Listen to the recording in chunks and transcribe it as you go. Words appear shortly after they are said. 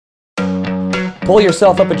Pull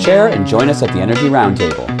yourself up a chair and join us at the Energy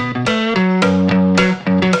Roundtable.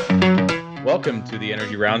 Welcome to the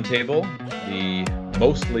Energy Roundtable, the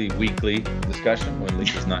mostly weekly discussion when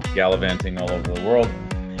Lisa's not gallivanting all over the world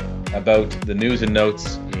about the news and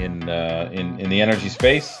notes in the energy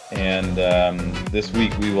space. And this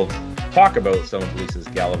week we will talk about some of Lisa's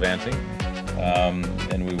gallivanting,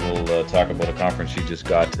 and we will talk about a conference she just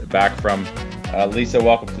got back from. Lisa,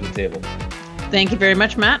 welcome to the table. Thank you very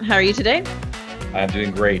much, Matt. How are you today? I'm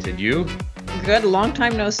doing great. And you? Good. Long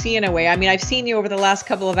time no see in a way. I mean, I've seen you over the last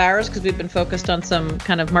couple of hours because we've been focused on some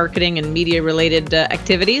kind of marketing and media related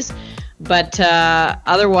activities. But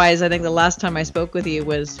otherwise, I think the last time I spoke with you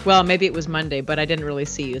was, well, maybe it was Monday, but I didn't really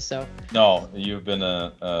see you. So no, you've been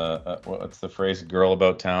what's the phrase? Girl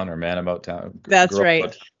about town or man about town? That's girl right.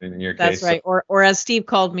 About town in your That's case. right. Or as Steve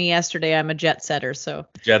called me yesterday, I'm a jet setter. So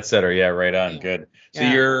jet setter. Yeah, right on. Good. So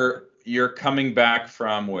Yeah. you're coming back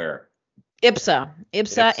from where?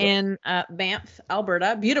 IPSA in Banff,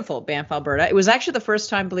 Alberta. Beautiful Banff, Alberta. It was actually the first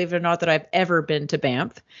time, believe it or not, that I've ever been to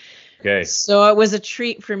Banff. Okay. So it was a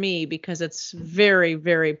treat for me because it's very,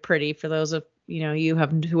 very pretty for those of who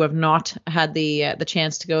have not had the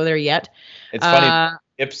chance to go there yet. It's funny.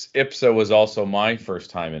 IPSA was also my first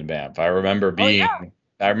time in Banff. I remember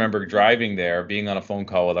I remember driving there, being on a phone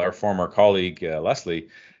call with our former colleague Leslie,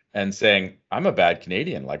 and saying, "I'm a bad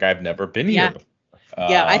Canadian. Like I've never been here before."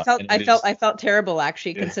 Yeah, I felt terrible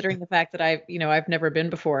actually, considering the fact that I've never been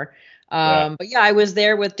before. But yeah, I was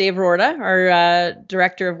there with Dave Rorta, our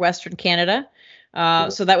director of Western Canada.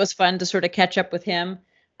 Cool. So that was fun to sort of catch up with him.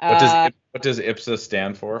 What does IPSA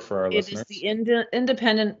stand for our listeners? It is the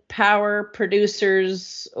Independent Power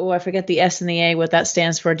Producers. Oh, I forget the S and the A, what that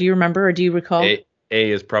stands for. Do you remember or do you recall? A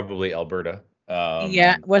is probably Alberta.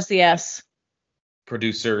 Yeah, what's the S?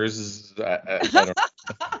 Producers. I don't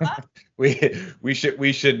know. we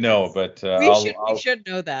should know, but we should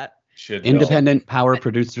know that. Independent Power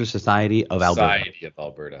Producers Society of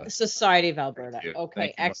Alberta. Society of Alberta.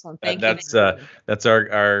 Okay, excellent. Thank you. That's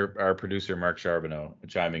our producer Mark Charbonneau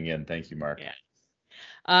chiming in. Thank you, Mark. Yeah.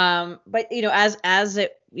 But as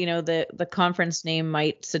it the conference name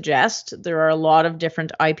might suggest, there are a lot of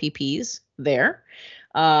different IPPs there,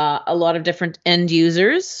 a lot of different end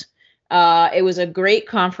users. It was a great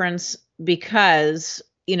conference because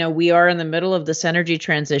we are in the middle of this energy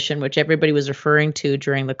transition, which everybody was referring to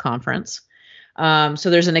during the conference. So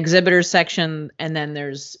there's an exhibitor section, and then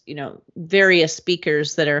there's, various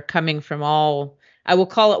speakers that are coming from all, I will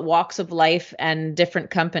call it walks of life and different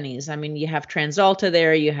companies. I mean, you have TransAlta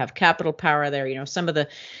there, you have Capital Power there, some of the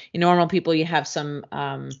normal people, you have some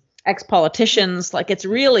ex-politicians. Like, it's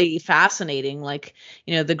really fascinating, like,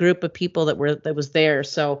 the group of people that was there.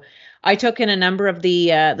 So I took in a number of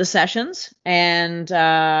the sessions, and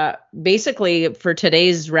basically for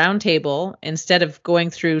today's roundtable, instead of going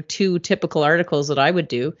through two typical articles that I would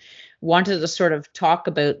do, wanted to sort of talk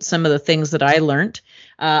about some of the things that I learned.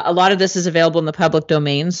 A lot of this is available in the public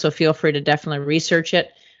domain, so feel free to definitely research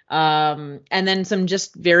it. And then some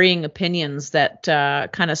just varying opinions that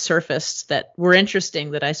kind of surfaced that were interesting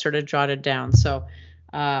that I sort of jotted down. So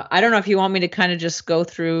I don't know if you want me to kind of just go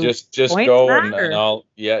through. Just go and I'll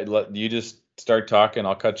let you just start talking.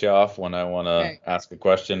 I'll cut you off when I want to ask a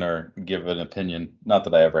question or give an opinion. Not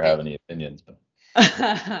that I ever have any opinions, but.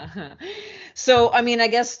 So, I mean, I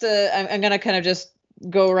guess I'm going to kind of just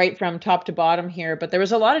go right from top to bottom here, but there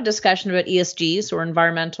was a lot of discussion about ESGs, or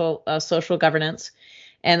environmental social governance,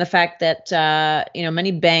 and the fact that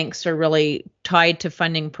many banks are really tied to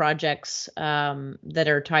funding projects that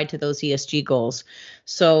are tied to those ESG goals.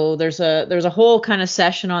 So there's a whole kind of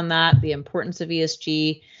session on that, the importance of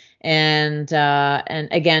ESG, and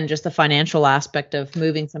again, just the financial aspect of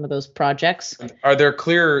moving some of those projects. Are there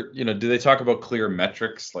clear, do they talk about clear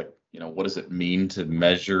metrics, like, what does it mean to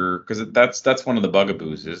measure? Because that's one of the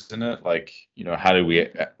bugaboos, isn't it? Like, how do we,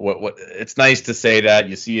 what it's nice to say that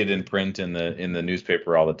you see it in print in the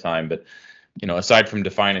newspaper all the time, but aside from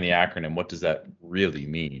defining the acronym, what does that really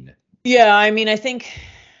mean? Yeah, I mean, I think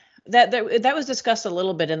that was discussed a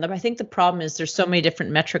little bit, and I think the problem is there's so many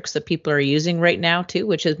different metrics that people are using right now too,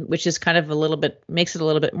 which is kind of makes it a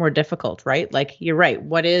little bit more difficult, right? Like, you're right.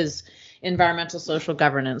 What is environmental social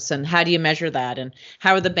governance, and how do you measure that, and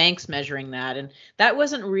how are the banks measuring that? And that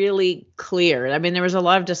wasn't really clear. I mean, there was a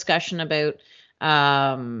lot of discussion about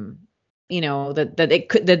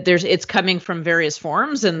it's coming from various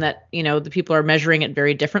forms, and that the people are measuring it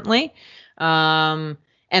very differently.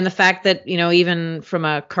 And the fact that, even from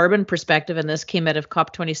a carbon perspective, and this came out of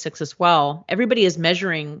COP26 as well, everybody is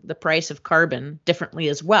measuring the price of carbon differently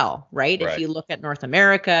as well, right? If you look at North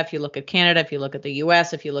America, if you look at Canada, if you look at the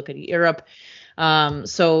US, if you look at Europe,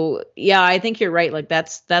 So yeah, I think you're right. Like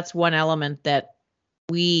that's one element that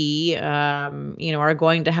we are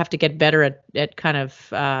going to have to get better at kind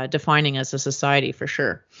of defining as a society for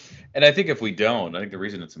sure. And I think if we don't, I think the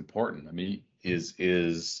reason it's important, I mean, is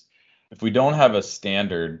if we don't have a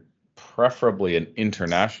standard, preferably an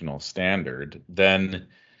international standard, then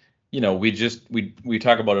we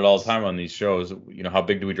talk about it all the time on these shows. How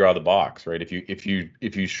big do we draw the box, right? If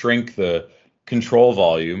you shrink the control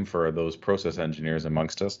volume for those process engineers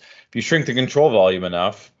amongst us, if you shrink the control volume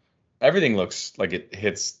enough, everything looks like it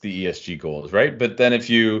hits the ESG goals, right? But then if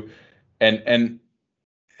you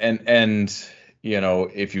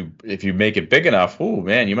if you make it big enough, oh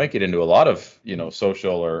man, you might get into a lot of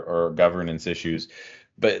social or governance issues.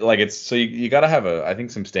 But like you got to have I think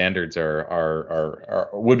some standards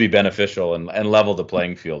would be beneficial and level the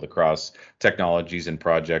playing field across technologies and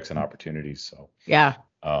projects and opportunities. So yeah,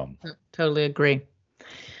 totally agree.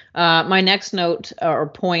 My next note or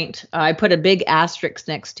point, I put a big asterisk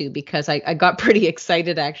next to because I got pretty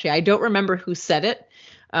excited actually. I don't remember who said it,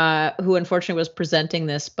 who unfortunately was presenting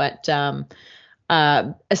this, but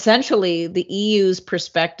essentially, the EU's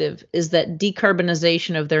perspective is that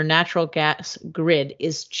decarbonization of their natural gas grid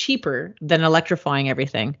is cheaper than electrifying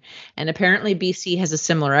everything. And apparently BC has a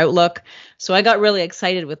similar outlook. So I got really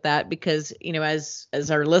excited with that because,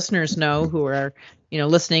 as our listeners know who are,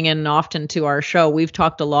 listening in often to our show, we've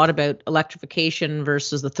talked a lot about electrification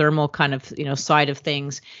versus the thermal kind of, side of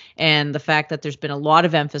things. And the fact that there's been a lot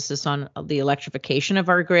of emphasis on the electrification of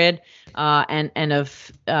our grid and of,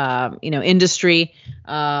 industry.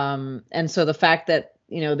 And so the fact that,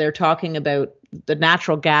 they're talking about the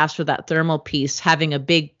natural gas or that thermal piece having a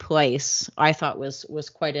big place, I thought was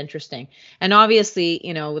quite interesting. And obviously,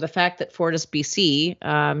 the fact that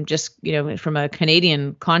FortisBC, just, from a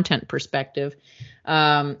Canadian content perspective,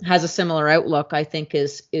 has a similar outlook, I think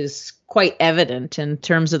is quite evident in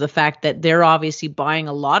terms of the fact that they're obviously buying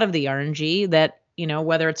a lot of the RNG that,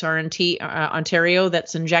 whether it's RNT Ontario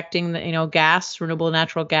that's injecting the, gas, renewable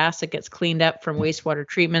natural gas that gets cleaned up from wastewater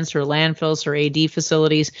treatments or landfills or AD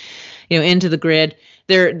facilities, into the grid.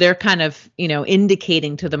 They're kind of,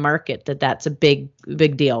 indicating to the market that that's a big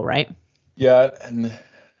deal, right? Yeah, and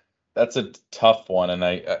that's a tough one.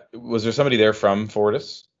 And was there somebody there from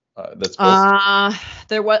Fortis?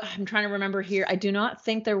 There was. I'm trying to remember here. I do not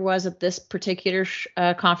think there was at this particular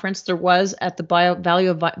conference. There was at the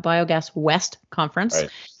Value of Biogas West conference, right.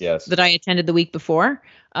 Yes, that I attended the week before.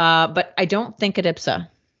 But I don't think at IPSA.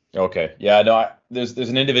 Okay. Yeah. No. There's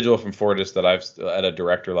an individual from Fortis that I've at a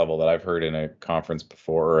director level that I've heard in a conference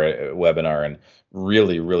before or a webinar, and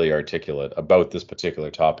really, really articulate about this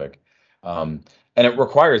particular topic. And it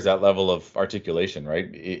requires that level of articulation,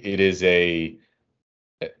 right? It is a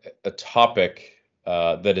topic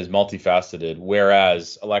that is multifaceted,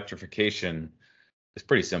 whereas electrification is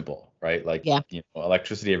pretty simple, right? Like,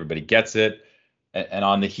 electricity, everybody gets it. And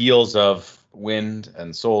on the heels of wind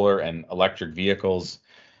and solar and electric vehicles,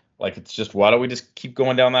 like, it's just, why don't we just keep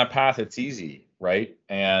going down that path? It's easy, right?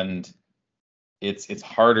 And it's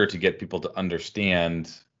harder to get people to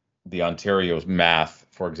understand the Ontario's math.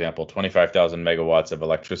 For example, 25,000 megawatts of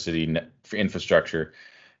electricity infrastructure,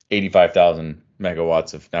 85,000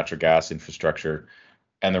 megawatts of natural gas infrastructure,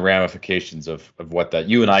 and the ramifications of what that.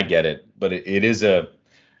 You and I get it, but it is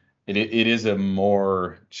a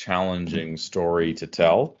more challenging story to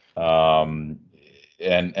tell, and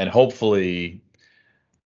hopefully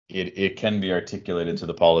it can be articulated to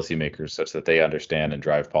the policymakers such that they understand and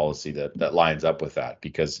drive policy that lines up with that.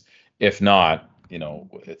 Because if not,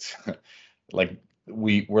 it's like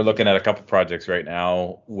we're looking at a couple projects right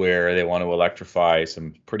now where they want to electrify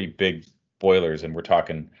some pretty big boilers, and we're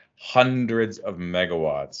talking hundreds of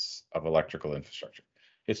megawatts of electrical infrastructure.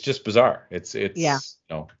 It's just bizarre. It's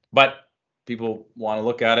but people want to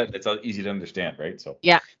look at it. It's easy to understand, right? So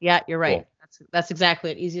yeah, you're right. Cool. That's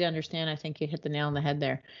exactly it. Easy to understand. I think you hit the nail on the head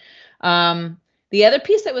there. The other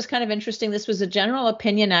piece that was kind of interesting, this was a general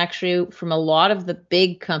opinion actually from a lot of the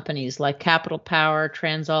big companies like Capital Power,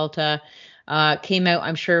 TransAlta, came out,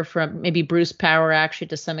 I'm sure, from maybe Bruce Power actually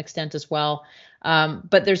to some extent as well.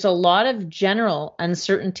 But there's a lot of general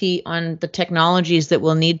uncertainty on the technologies that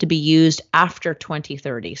will need to be used after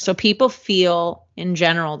 2030. So people feel in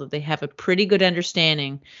general that they have a pretty good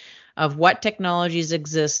understanding of what technologies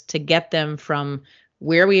exist to get them from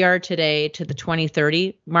where we are today to the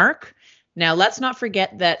 2030 mark. Now, let's not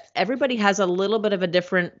forget that everybody has a little bit of a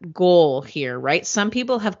different goal here, right? Some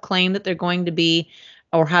people have claimed that they're going to be,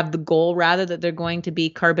 or have the goal rather, that they're going to be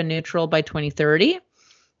carbon neutral by 2030.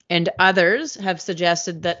 And others have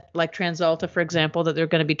suggested that, like TransAlta, for example, that they're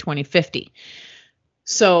going to be 2050.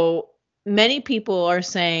 So many people are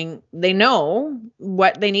saying they know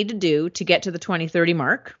what they need to do to get to the 2030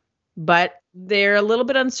 mark, but they're a little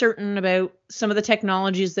bit uncertain about some of the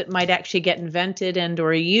technologies that might actually get invented and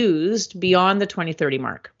or used beyond the 2030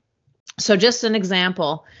 mark. So just an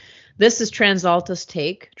example, this is TransAlta's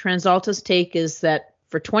take. TransAlta's take is that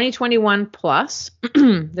for 2021 plus,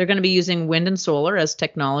 they're going to be using wind and solar as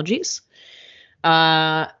technologies.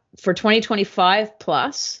 For 2025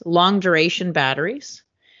 plus, long duration batteries.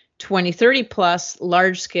 2030 plus,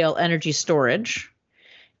 large scale energy storage.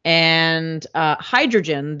 And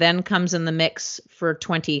hydrogen then comes in the mix for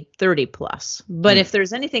 2030 plus. But if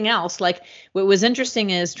there's anything else, like what was interesting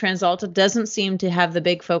is TransAlta doesn't seem to have the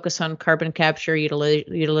big focus on carbon capture,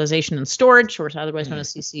 utilization and storage, or otherwise known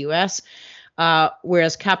as CCUS.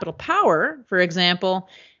 Whereas Capital Power, for example,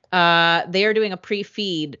 they are doing a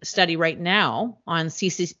pre-FEED study right now on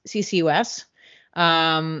CCUS.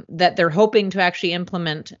 That they're hoping to actually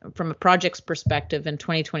implement from a project's perspective in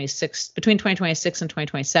 2026, between 2026 and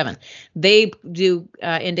 2027. They do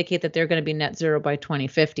indicate that they're going to be net zero by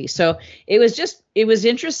 2050. So it was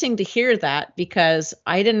interesting to hear that, because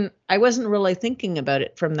I wasn't really thinking about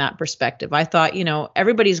it from that perspective. I thought,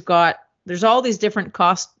 there's all these different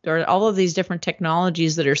costs or all of these different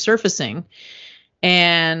technologies that are surfacing,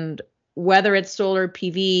 and whether it's solar,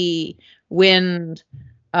 PV, wind,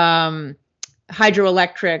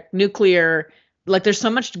 hydroelectric, nuclear, like there's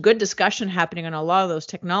so much good discussion happening on a lot of those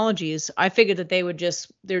technologies. I figured that they would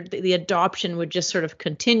the adoption would just sort of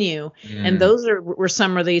continue. And those were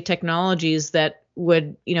some of the technologies that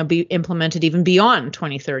would, be implemented even beyond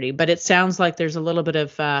 2030. But it sounds like there's a little bit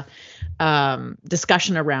of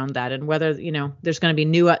discussion around that, and whether, there's going to be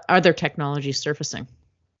new other technologies surfacing.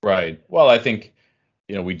 Right. Well, I think,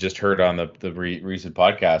 we just heard on the recent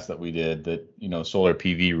podcast that we did that, solar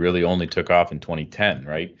PV really only took off in 2010,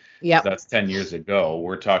 right? Yeah. So that's 10 years ago.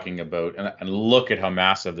 We're talking about, and look at how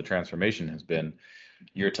massive the transformation has been.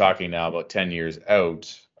 You're talking now about 10 years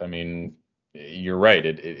out. I mean, you're right.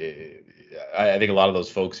 I think a lot of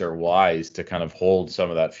those folks are wise to kind of hold some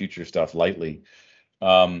of that future stuff lightly.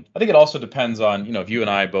 I think it also depends on, if you and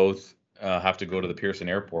I both have to go to the Pearson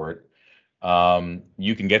Airport,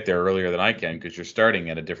 you can get there earlier than I can because you're starting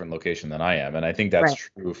at a different location than I am. And I think that's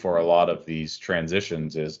true for a lot of these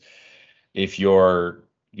transitions is if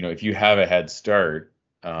if you have a head start,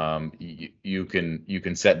 you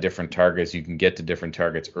can set different targets, you can get to different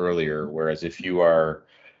targets earlier. Whereas if you are,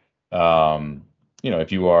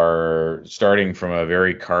 if you are starting from a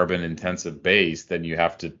very carbon intensive base, then you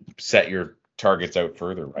have to set your targets out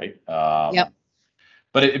further, right? Yep.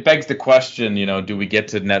 But it begs the question, do we get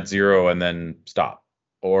to net zero and then stop,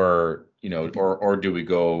 or or do we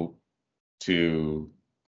go to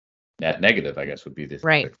net negative? I guess would be the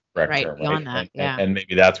correct term, beyond that, and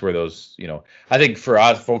maybe that's where those, I think for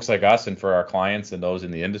us, folks like us, and for our clients and those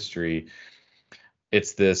in the industry,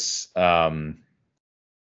 it's this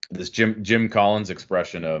this Jim Collins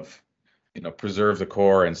expression of preserve the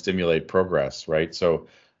core and stimulate progress, right? So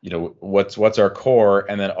what's our core,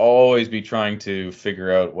 and then always be trying to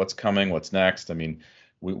figure out what's coming, what's next. I mean,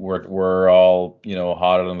 we're all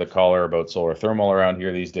hot on the collar about solar thermal around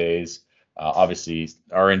here these days. Obviously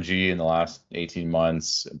RNG in the last 18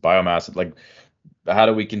 months, biomass. Like, how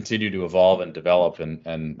do we continue to evolve and develop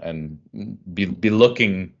and be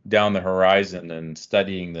looking down the horizon and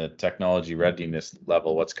studying the technology readiness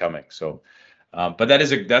level, what's coming? So, but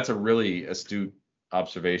that's a really astute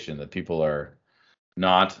observation that people are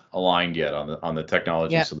not aligned yet on the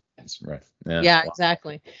technology solutions, right? Yeah,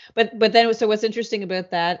 exactly. But then, so what's interesting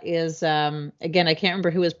about that is, again, I can't remember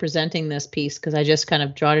who was presenting this piece because I just kind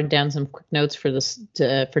of jotted down some quick notes for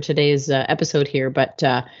for today's episode here. But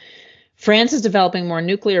France is developing more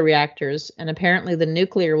nuclear reactors, and apparently the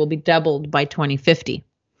nuclear will be doubled by 2050.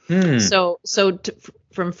 So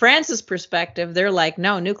from France's perspective, they're like,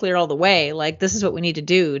 no, nuclear all the way. Like, this is what we need to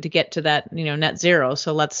do to get to that, net zero.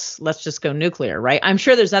 So let's just go nuclear, right? I'm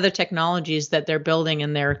sure there's other technologies that they're building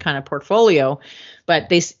in their kind of portfolio, but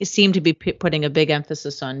they seem to be putting a big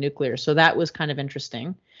emphasis on nuclear. So that was kind of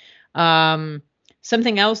interesting.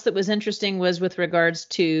 Something else that was interesting was with regards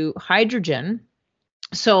to hydrogen.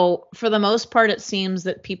 So for the most part, it seems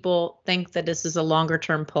that people think that this is a longer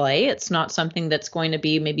term play. It's not something that's going to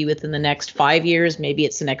be maybe within the next 5 years. Maybe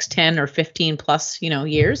it's the next 10 or 15 plus,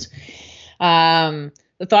 years.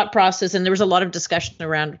 The the thought process, and there was a lot of discussion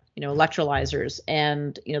around, electrolyzers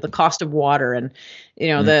and, the cost of water, and,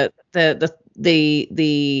 the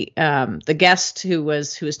guest who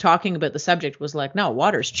was talking about the subject was like, no,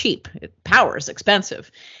 water's cheap, power is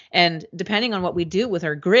expensive. And depending on what we do with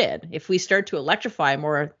our grid, if we start to electrify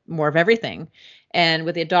more of everything, and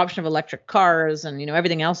with the adoption of electric cars and,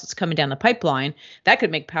 everything else that's coming down the pipeline, that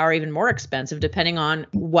could make power even more expensive depending on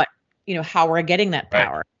what, how we're getting that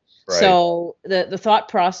power. Right. So the thought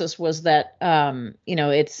process was that,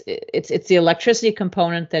 it's the electricity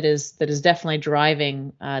component that is definitely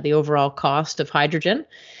driving the overall cost of hydrogen.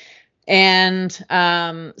 And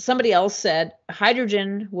somebody else said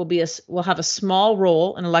hydrogen will have a small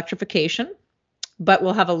role in electrification, but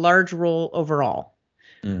will have a large role overall.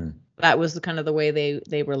 Mm. That was the way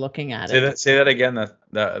they were looking at it. Say that again.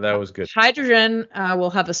 That was good. Hydrogen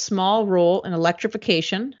will have a small role in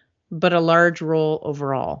electrification, but a large role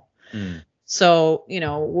overall. Mm. So,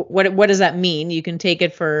 what does that mean? You can take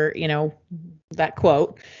it for, that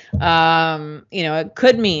quote. It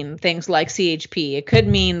could mean things like CHP. It could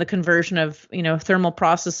mean the conversion of, thermal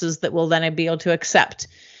processes that will then be able to accept,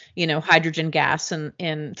 hydrogen gas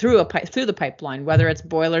and through the pipeline, whether it's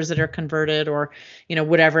boilers that are converted or,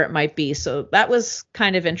 whatever it might be. So that was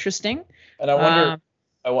kind of interesting. And I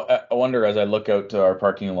wonder as I look out to our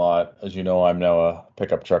parking lot, as you know, I'm now a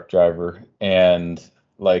pickup truck driver, and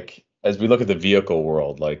as we look at the vehicle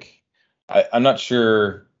world, I'm not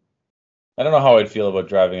sure. I don't know how I'd feel about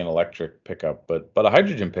driving an electric pickup, but a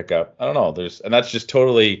hydrogen pickup, I don't know. And that's just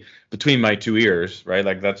totally between my two ears,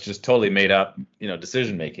 right? That's just totally made up,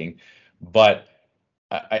 decision making. But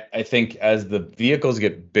I think as the vehicles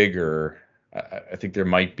get bigger, I think there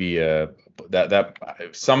might be that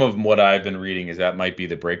some of what I've been reading is that might be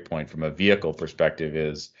the break point from a vehicle perspective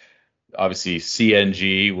is obviously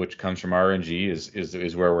CNG, which comes from RNG,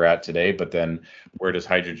 is where we're at today. But then where does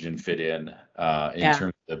hydrogen fit in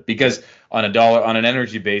terms of, because on an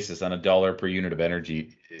energy basis, on a dollar per unit of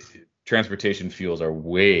energy, transportation fuels are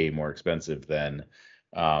way more expensive than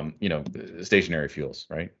stationary fuels,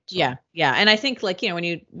 right? So. Yeah. And I think when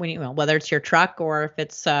you whether it's your truck or if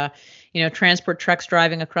it's transport trucks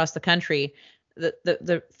driving across the country,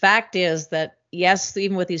 the fact is that yes,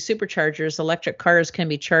 even with these superchargers, electric cars can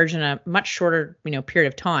be charged in a much shorter, period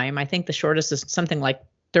of time. I think the shortest is something like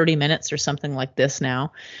 30 minutes or something like this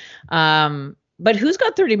now. But who's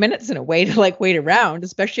got 30 minutes in a way to wait around,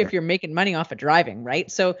 especially if you're making money off of driving, right?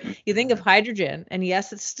 So you think of hydrogen, and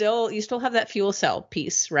yes, you still have that fuel cell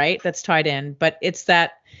piece, right? That's tied in, but it's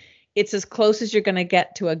as close as you're going to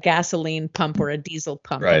get to a gasoline pump or a diesel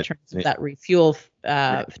pump in terms of that refuel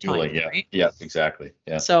time, yeah. Right? Yeah, exactly.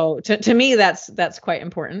 Yeah. So to me, that's quite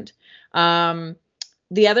important.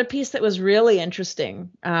 The other piece that was really interesting,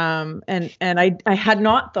 and I had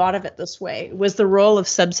not thought of it this way, was the role of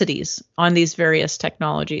subsidies on these various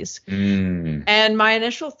technologies. Mm. And my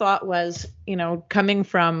initial thought was, coming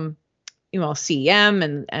from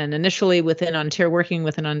CEM and initially within Ontario, working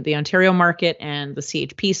within the Ontario market and the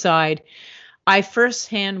CHP side, I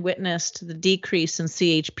firsthand witnessed the decrease in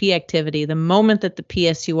CHP activity the moment that the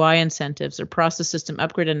PSUI incentives or Process System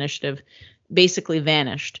Upgrade Initiative basically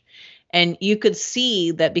vanished. And you could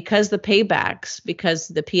see that because the PSUI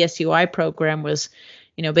program was,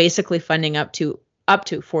 basically funding up to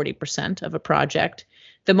 40% of a project,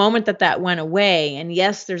 the moment that went away, and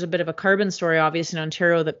yes, there's a bit of a carbon story, obviously, in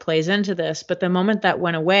Ontario that plays into this, but the moment that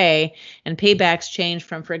went away and paybacks changed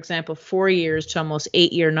from, for example, 4 years to almost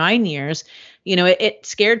 9 years, it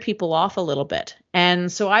scared people off a little bit.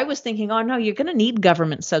 And so I was thinking, oh, no, you're going to need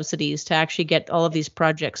government subsidies to actually get all of these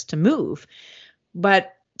projects to move.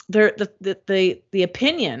 But the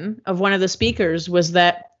opinion of one of the speakers was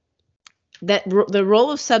that the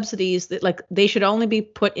role of subsidies, that they should only be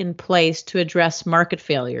put in place to address market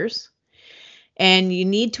failures, and you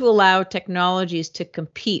need to allow technologies to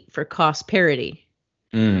compete for cost parity.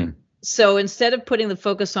 Mm. So instead of putting the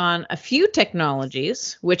focus on a few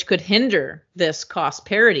technologies which could hinder this cost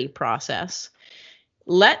parity process,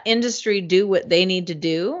 let industry do what they need to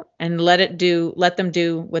do and let them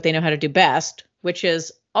do what they know how to do best, which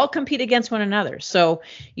is all compete against one another. So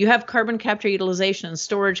you have carbon capture, utilization, and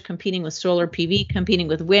storage competing with solar PV, competing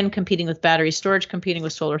with wind, competing with battery storage, competing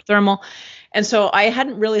with solar thermal. And so I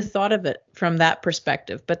hadn't really thought of it from that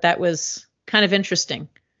perspective, but that was kind of interesting.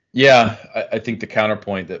 Yeah, I think the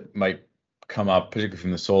counterpoint that might come up, particularly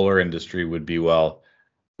from the solar industry, would be, well,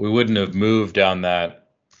 we wouldn't have moved down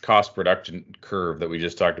that cost production curve that we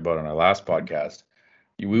just talked about on our last podcast.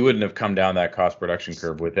 We wouldn't have come down that cost production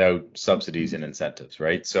curve without subsidies and incentives,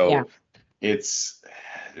 right? So it's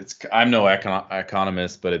I'm no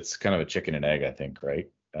economist, but it's kind of a chicken and egg, I think, right?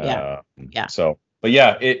 Yeah. So But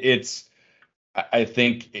yeah, I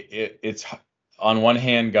think it's on one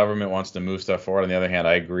hand, government wants to move stuff forward. On the other hand,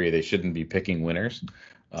 I agree they shouldn't be picking winners.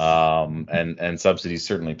 And subsidies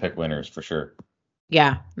certainly pick winners for sure.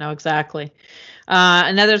 Yeah, no, exactly.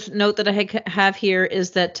 Another note that I have here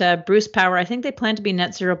is that Bruce Power, I think they plan to be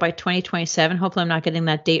net zero by 2027. Hopefully I'm not getting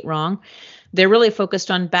that date wrong. They're really focused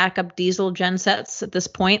on backup diesel gensets at this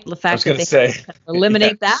point. The fact that they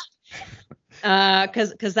eliminate that.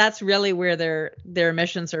 Because that's really where their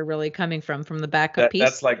emissions are really coming from the backup piece.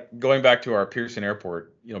 That's like going back to our Pearson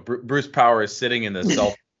Airport. Bruce Power is sitting in the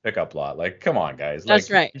self pickup lot. Like, come on, guys. That's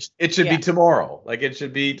right. It should be tomorrow. Like, it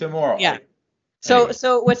should be tomorrow. Yeah.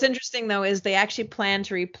 So what's interesting though is they actually plan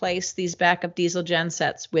to replace these backup diesel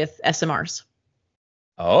gensets with SMRs.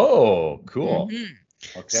 Oh, cool. Mm-hmm.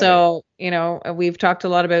 Okay. So, we've talked a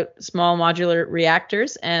lot about small modular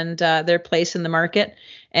reactors and their place in the market.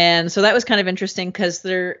 And so that was kind of interesting because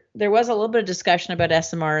there was a little bit of discussion about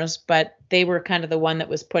SMRs, but they were kind of the one that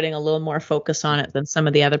was putting a little more focus on it than some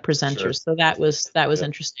of the other presenters. Sure. So that was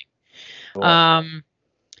interesting. Cool.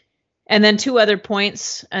 And then two other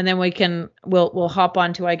points, and then we'll hop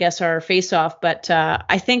on to, I guess, our face-off. But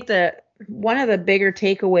I think that one of the bigger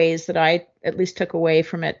takeaways that I at least took away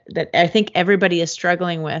from it that I think everybody is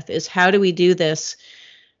struggling with is how do we do this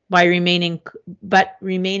by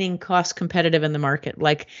remaining cost competitive in the market?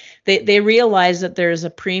 Like they realize that there's a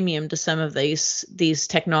premium to some of these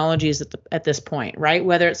technologies at this point, right?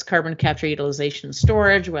 Whether it's carbon capture, utilization, and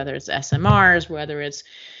storage, whether it's SMRs, whether it's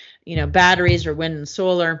batteries or wind and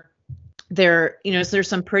solar. There's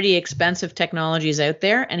some pretty expensive technologies out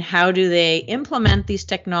there, and how do they implement these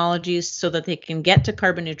technologies so that they can get to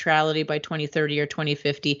carbon neutrality by 2030 or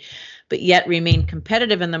 2050, but yet remain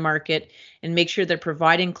competitive in the market and make sure they're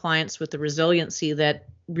providing clients with the resiliency that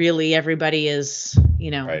really everybody is,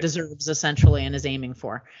 deserves essentially and is aiming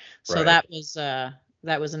for. So that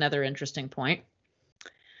was another interesting point.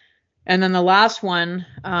 And then the last one,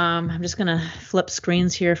 I'm just going to flip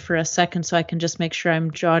screens here for a second so I can just make sure I'm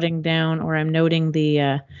jotting down or I'm noting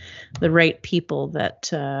the right people that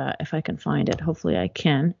if I can find it, hopefully I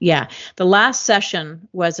can. Yeah, the last session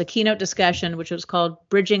was a keynote discussion, which was called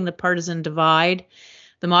Bridging the Partisan Divide.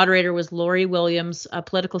 The moderator was Laurie Williams, a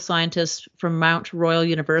political scientist from Mount Royal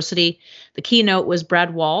University. The keynote was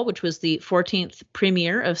Brad Wall, which was the 14th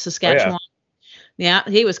Premier of Saskatchewan. Oh, yeah,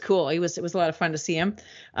 he was cool. It was a lot of fun to see him.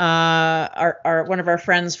 Our one of our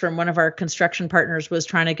friends from one of our construction partners was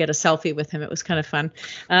trying to get a selfie with him. It was kind of fun.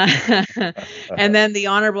 And then the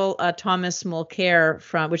Honorable Thomas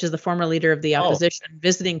Mulcair, which is the former leader of the opposition,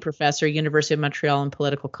 visiting professor, University of Montreal, and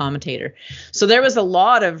political commentator. So there was a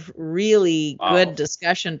lot of really good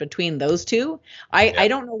discussion between those two. I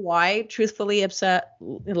don't know why, truthfully,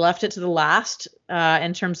 left it to the last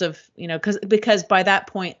in terms of because by that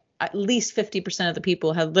point, at least 50% of the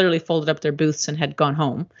people had literally folded up their booths and had gone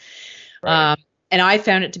home. Right. And I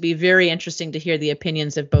found it to be very interesting to hear the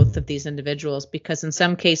opinions of both of these individuals, because in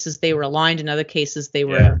some cases they were aligned, in other cases they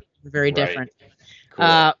were very different.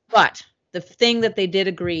 Cool. But the thing that they did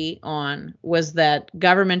agree on was that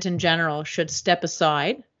government in general should step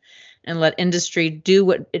aside and let industry do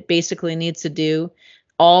what it basically needs to do.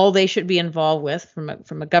 All they should be involved with from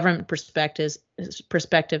a government perspective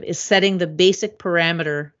is setting the basic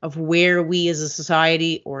parameter of where we as a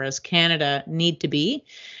society or as Canada need to be,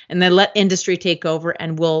 and then let industry take over,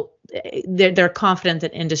 and they're confident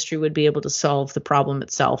that industry would be able to solve the problem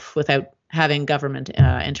itself without having government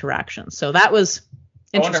interaction. So that was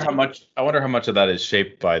interesting. I wonder how much of that is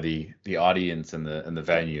shaped by the audience and the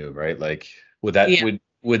venue, right? Like would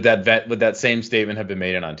that same statement have been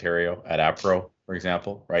made in Ontario at APRO, for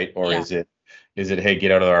example, right? Or is it, hey,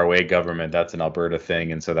 get out of our way, government? That's an Alberta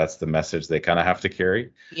thing, and so that's the message they kind of have to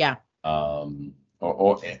carry. Yeah.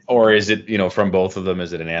 Or is it, from both of them?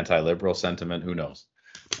 Is it an anti-liberal sentiment? Who knows?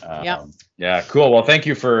 Yeah. Cool. Well, thank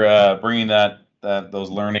you for bringing those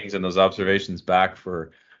learnings and those observations back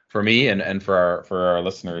for me and for our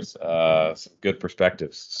listeners. Some good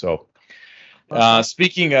perspectives. So.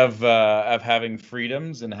 Speaking of having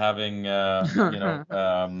freedoms and having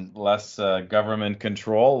less government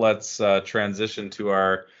control, let's transition to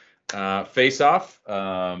our face-off.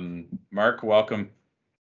 Mark, welcome.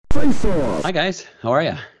 Hi guys, how are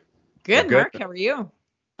you? Good, Mark. How are you?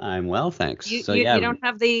 I'm well, thanks. You don't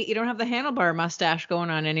have the handlebar mustache going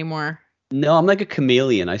on anymore. No, I'm like a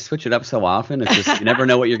chameleon. I switch it up so often. It's just you never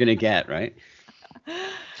know what you're gonna get, right?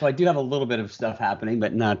 So I do have a little bit of stuff happening,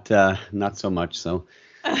 but not so much. So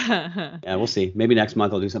yeah, we'll see. Maybe next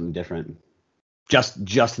month I'll do something different. Just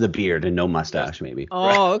the beard and no mustache, maybe.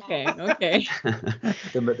 Oh, okay.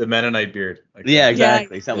 The Mennonite beard.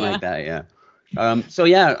 Exactly. Something like that. Yeah. So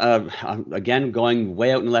yeah, again, going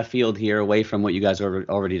way out in left field here, away from what you guys are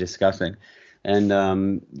already discussing,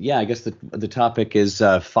 and yeah, I guess the topic is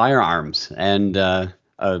firearms and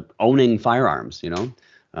owning firearms.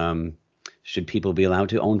 Should people be allowed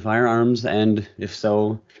to own firearms, and if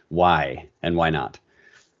so, why and why not?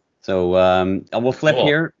 So we'll flip Cool.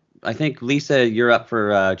 here. I think Lisa, you're up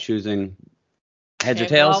for choosing heads or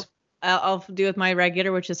Okay, tails, well, I'll do with my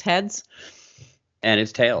regular, which is heads. and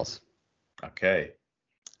it's tails. Okay.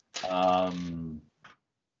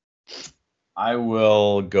 I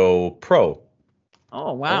will go pro.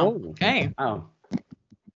 Oh, wow. Oh, Okay. Wow.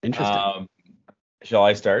 Interesting. Shall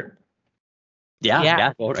I start?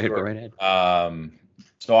 Yeah. Go Sure. right ahead.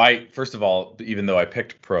 So first of all, even though I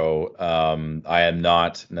picked pro, I am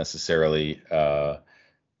not necessarily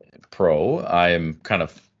pro. I am kind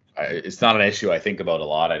of. It's not an issue I think about a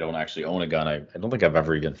lot. I don't actually own a gun. I don't think I've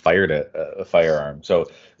ever even fired a firearm. So,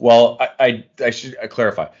 well, I should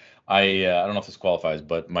clarify. I don't know if this qualifies,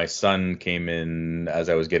 but my son came in as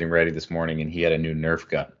I was getting ready this morning, and he had a new Nerf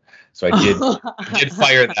gun. So I did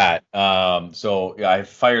fire that. So yeah, I've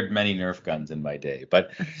fired many Nerf guns in my day.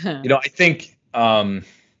 But I think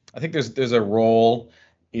there's a role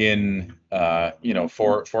in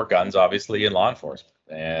for guns, obviously, in law enforcement,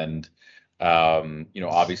 and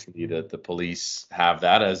obviously the police have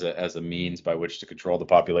that as a means by which to control the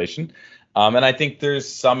population. And I think there's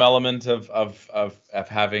some element of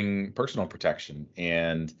having personal protection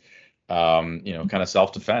and kind of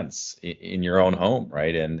self-defense in your own home,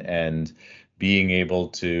 right? And being able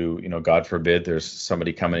to, God forbid, there's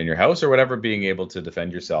somebody coming in your house or whatever, being able to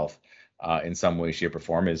defend yourself in some way, shape, or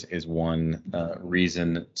form is one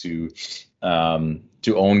reason to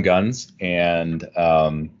own guns. And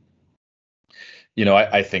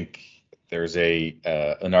I think there's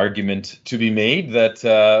an argument to be made that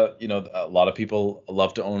a lot of people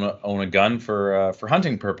love to own a gun for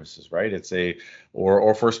hunting purposes, right?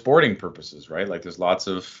 Or for sporting purposes, right? Like there's lots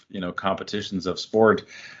of competitions of sport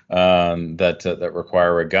that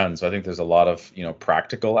require a gun. So I think there's a lot of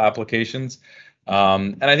practical applications.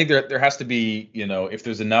 And I think there has to be, if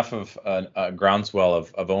there's enough of a groundswell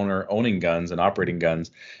of owning guns and operating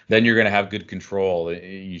guns, then you're going to have good control.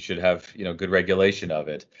 You should have, good regulation of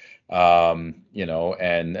it. And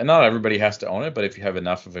not everybody has to own it, but if you have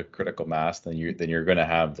enough of a critical mass, then you're going to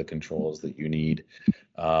have the controls that you need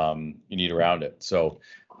around it. So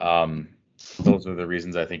those are the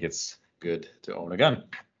reasons I think it's good to own a gun.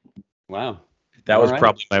 Wow. That was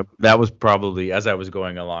probably as I was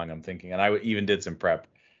going along, I'm thinking, and I even did some prep.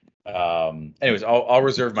 Anyways, I'll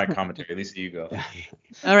reserve my commentary. At least you go.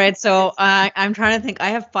 All right. So I'm trying to think. I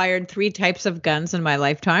have fired 3 types of guns in my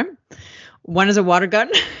lifetime. One is a water gun.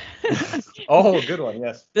 Oh, good one.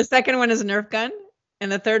 Yes. The second one is a Nerf gun.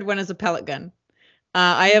 And the third one is a pellet gun.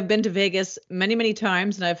 I have been to Vegas many, many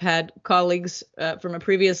times, and I've had colleagues from a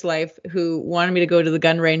previous life who wanted me to go to the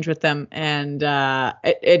gun range with them, and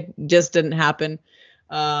it just didn't happen.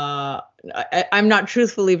 I'm not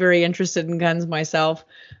truthfully very interested in guns myself,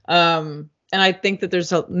 and I think that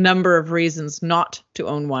there's a number of reasons not to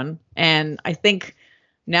own one. And I think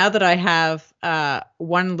now that I have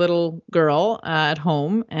one little girl at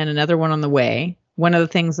home and another one on the way, one of the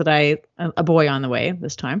things that a boy on the way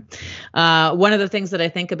this time, one of the things that I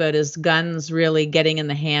think about is guns really getting in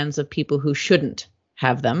the hands of people who shouldn't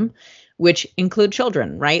have them, which include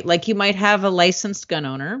children, right? Like you might have a licensed gun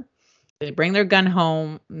owner. They bring their gun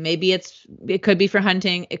home. Maybe it could be for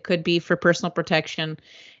hunting. It could be for personal protection.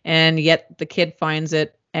 And yet the kid finds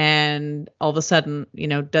it and all of a sudden,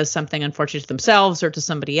 does something unfortunate to themselves or to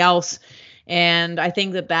somebody else. And I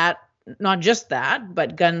think that not just that,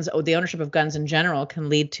 but the ownership of guns in general can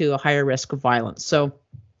lead to a higher risk of violence. So,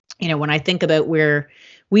 when I think about where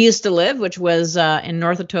we used to live, which was in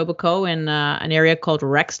north of Etobicoke in an area called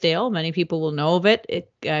Rexdale, many people will know of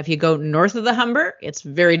it. If you go north of the Humber, it's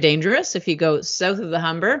very dangerous. If you go south of the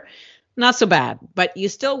Humber, not so bad, but you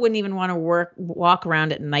still wouldn't even want to walk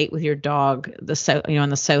around at night with your dog in the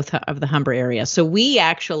south of the Humber area. So we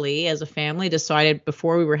actually, as a family, decided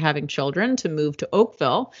before we were having children to move to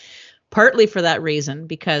Oakville, partly for that reason,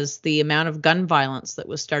 because the amount of gun violence that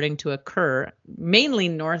was starting to occur, mainly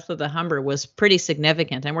north of the Humber, was pretty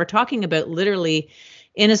significant. And we're talking about literally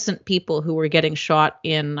innocent people who were getting shot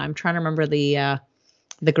in, I'm trying to remember the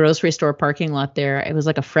grocery store parking lot there. It was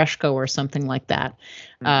like a Freshco or something like that.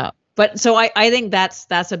 But so I think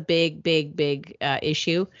that's a big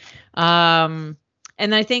issue. And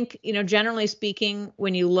I think, generally speaking,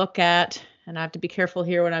 when you look at and I have to be careful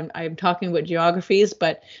here when I'm talking about geographies,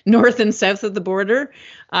 but north and south of the border,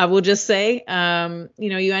 we'll just say,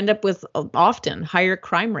 you end up with often higher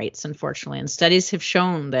crime rates, unfortunately. And studies have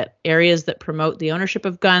shown that areas that promote the ownership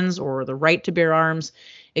of guns or the right to bear arms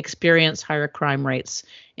experience higher crime rates.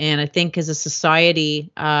 And I think as a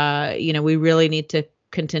society, we really need to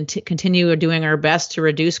continue doing our best to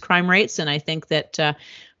reduce crime rates. And I think that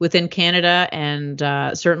within Canada and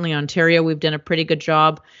certainly Ontario, we've done a pretty good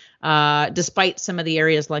job, despite some of the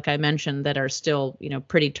areas, like I mentioned, that are still,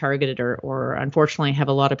 pretty targeted or unfortunately have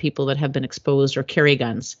a lot of people that have been exposed or carry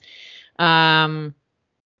guns. The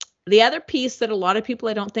other piece that a lot of people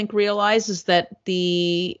I don't think realize is that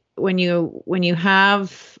when you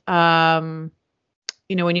have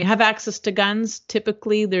access to guns,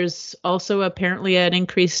 typically there's also apparently an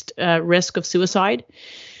increased risk of suicide.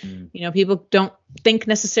 People don't think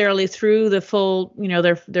necessarily through the full,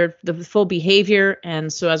 the full behavior.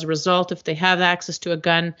 And so as a result, if they have access to a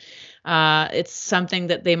gun, it's something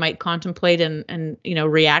that they might contemplate and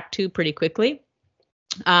react to pretty quickly.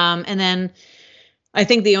 And then I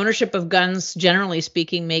think the ownership of guns, generally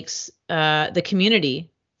speaking, makes the community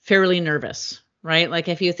fairly nervous. Right? Like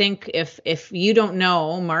if you think, if you don't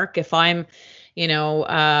know, Mark, if I'm,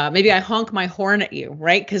 maybe I honk my horn at you,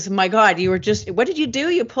 right? Because my God, you were what did you do?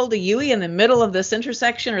 You pulled a Yui in the middle of this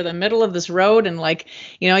intersection or the middle of this road. And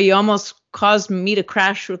you almost caused me to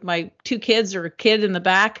crash with my 2 kids or a kid in the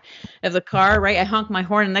back of the car, right? I honk my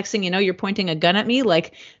horn and next thing you know, you're pointing a gun at me.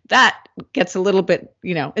 Like that gets a little bit,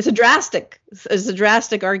 it's a drastic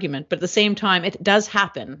argument, but at the same time, it does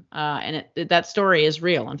happen. And that story is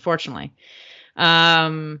real, unfortunately.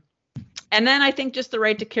 And then I think just the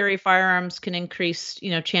right to carry firearms can increase,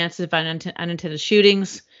 chances of unintended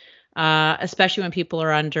shootings, especially when people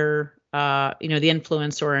are under, the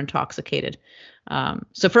influence or intoxicated.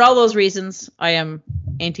 So for all those reasons, I am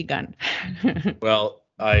anti-gun. Well,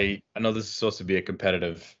 I know this is supposed to be a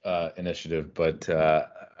competitive initiative, but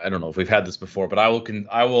I don't know if we've had this before. But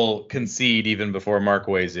I will concede even before Mark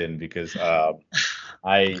weighs in because I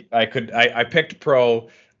picked pro.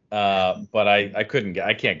 But I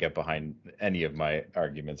can't get behind any of my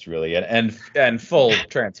arguments really, and full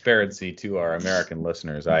transparency to our American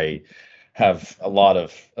listeners. I have a lot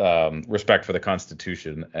of respect for the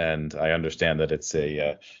Constitution, and I understand that it's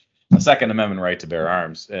a Second Amendment right to bear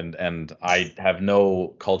arms, and I have no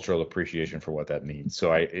cultural appreciation for what that means.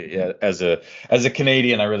 So as a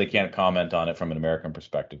Canadian, I really can't comment on it from an American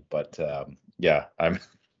perspective. But I'm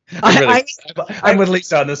with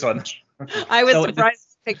Lisa on this one. I was surprised.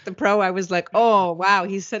 Picked the pro. I was like, oh wow,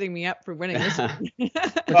 he's setting me up for winning this one.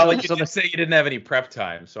 Well, you did say you didn't have any prep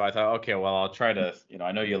time, so I thought, okay, well, I'll try to.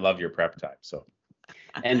 I know you love your prep time, so.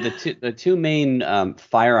 And the two main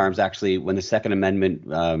firearms actually, when the Second Amendment,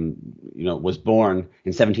 was born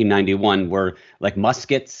in 1791, were like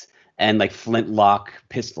muskets and like flintlock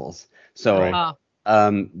pistols. So, right.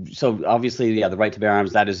 So obviously, the right to bear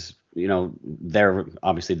arms, that is. They're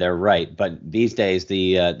right, but these days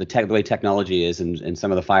the way technology is and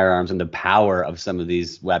some of the firearms and the power of some of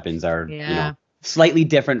these weapons are slightly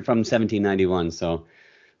different from 1791. So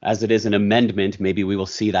as it is an amendment, maybe we will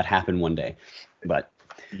see that happen one day. But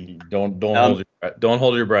don't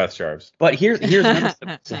hold your breath, Sharps. But here's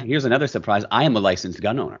another surprise. I am a licensed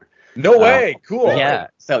gun owner. No way. Cool. Yeah.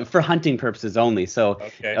 So for hunting purposes only. So,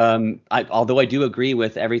 okay. Although I do agree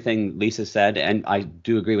with everything Lisa said, and I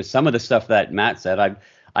do agree with some of the stuff that Matt said,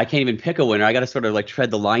 I can't even pick a winner. I got to sort of like tread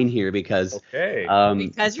the line here because,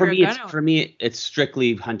 because for me, it's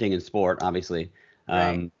strictly hunting and sport, obviously.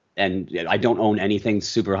 Right. And I don't own anything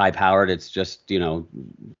super high powered. It's just,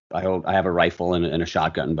 I have a rifle and a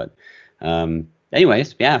shotgun, but,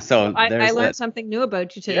 anyways, yeah. So I learned something new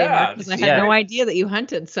about you today, Mark, because I had no idea that you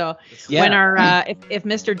hunted. So when our if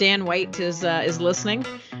Mr. Dan White is listening,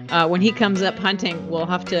 when he comes up hunting, we'll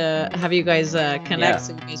have to have you guys connect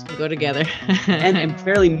so you guys can go together. and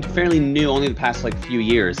fairly new, only the past like few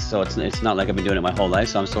years. So it's not like I've been doing it my whole life.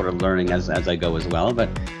 So I'm sort of learning as I go as well. But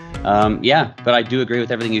but I do agree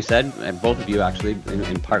with everything you said, and both of you actually,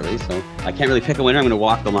 in partly. So I can't really pick a winner. I'm going to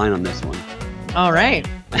walk the line on this one. All right.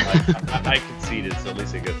 I conceded, so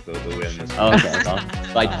Lisa gets the win this one. Okay, well,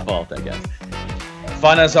 by default, I guess.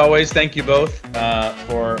 Fun as always. Thank you both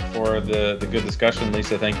for the good discussion.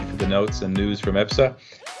 Lisa, thank you for the notes and news from IPSA.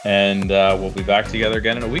 And we'll be back together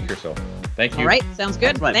again in a week or so. Thank you. All right, sounds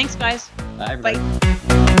good. Thanks, guys. Bye, everybody. Bye.